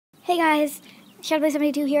Hey guys,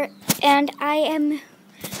 Shadowboy72 here, and I am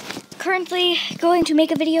currently going to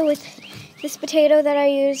make a video with this potato that I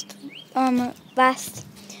used last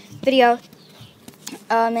video,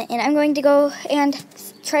 and I'm going to go and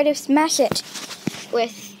try to smash it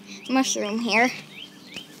with mushroom here.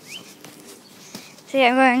 So yeah,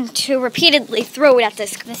 I'm going to repeatedly throw it at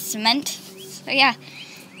this cement. So yeah,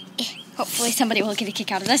 hopefully somebody will get a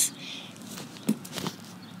kick out of this.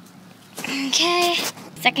 Okay,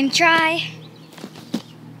 second try.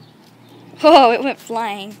 Oh, it went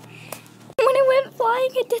flying. When it went flying,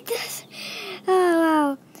 it did this. Oh,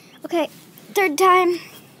 wow. Okay, third time.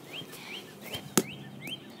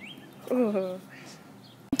 Ooh.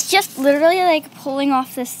 It's just literally like pulling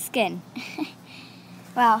off the skin.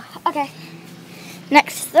 Wow, okay.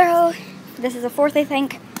 Next throw. This is a fourth, I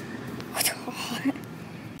think.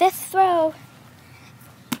 Fifth throw.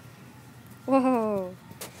 Whoa.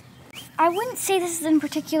 I wouldn't say this is in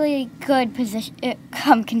particularly good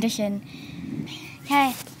condition.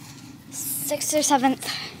 Okay, sixth or seventh.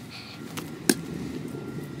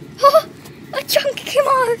 Oh, a chunk came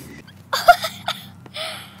off.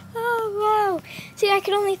 Oh wow! See, I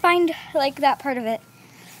could only find like that part of it.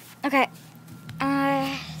 Okay,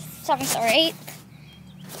 seventh or eighth.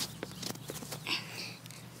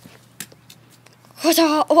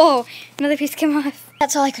 Whoa! Another piece came off.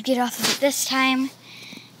 That's all I could get off of it this time.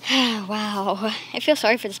 Wow, I feel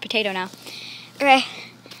sorry for this potato now. Okay,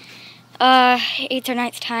 eighth or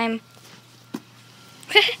ninth time.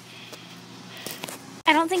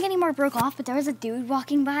 I don't think any more broke off, but there was a dude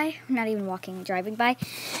walking by, not even walking, driving by.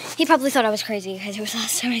 He probably thought I was crazy because it was the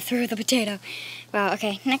last time I threw the potato. Wow,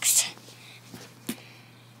 okay, next.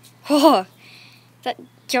 Whoa,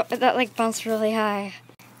 that like bounced really high.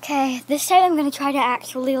 Okay, this time I'm gonna try to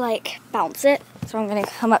actually like bounce it. So I'm gonna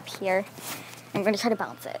come up here. I'm going to try to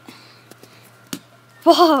bounce it.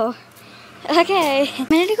 Whoa! Okay. A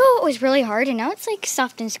minute ago it was really hard, and now it's like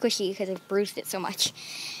soft and squishy because I've bruised it so much.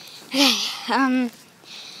 Okay. I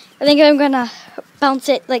think I'm going to bounce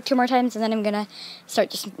it like 2 more times, and then I'm going to start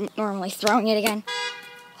just normally throwing it again.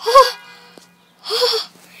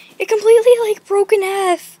 It completely like broke in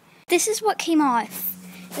half. This is what came off.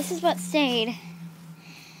 This is what stayed.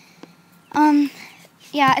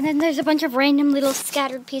 Yeah, and then there's a bunch of random little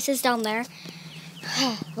scattered pieces down there.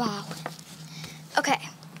 Wow. Okay,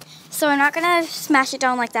 so I'm not gonna smash it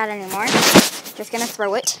down like that anymore. Just gonna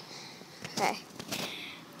throw it. Okay.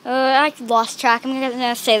 I lost track. I'm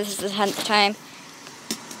gonna say this is the 10th time.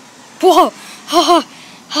 Whoa!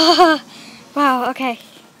 Wow, okay.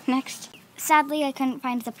 Next. Sadly, I couldn't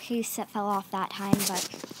find the piece that fell off that time, but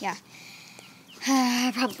yeah.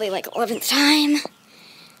 Probably like 11th time.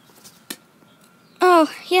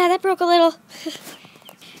 Oh, yeah, that broke a little.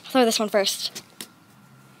 I'll throw this one first.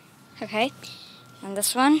 Okay, and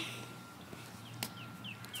this one.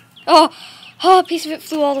 Oh, a piece of it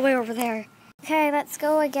flew all the way over there. Okay, let's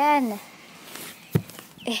go again.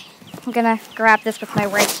 I'm gonna grab this with my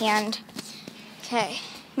right hand. Okay,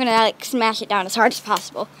 I'm gonna like smash it down as hard as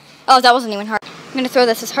possible. Oh, that wasn't even hard. I'm gonna throw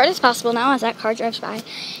this as hard as possible now as that car drives by.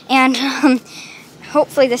 And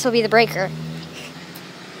hopefully this will be the breaker.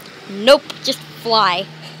 Nope, just fly.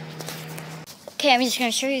 Okay, I'm just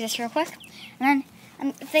gonna show you this real quick. And then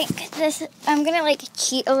I'm gonna like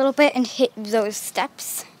cheat a little bit and hit those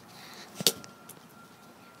steps.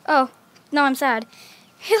 Oh, no, I'm sad.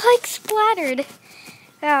 It like splattered.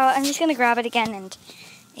 Wow, I'm just gonna grab it again and,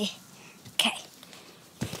 okay.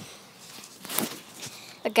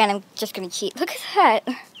 Again, I'm just gonna cheat. Look at that.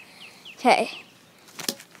 Okay.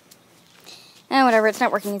 Whatever, it's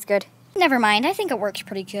not working as good. Never mind, I think it works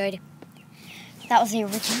pretty good. That was the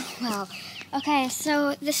original. Wow. Okay,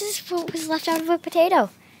 so this is what was left out of a potato.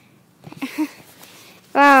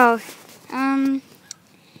 Wow.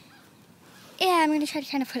 Yeah, I'm going to try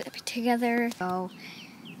to kind of put it together. So,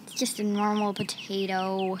 it's just a normal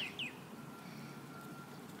potato.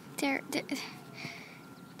 There.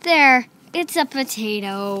 It's a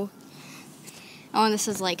potato. Oh, and this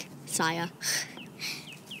is like Saya.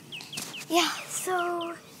 Yeah,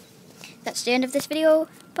 so that's the end of this video.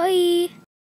 Bye.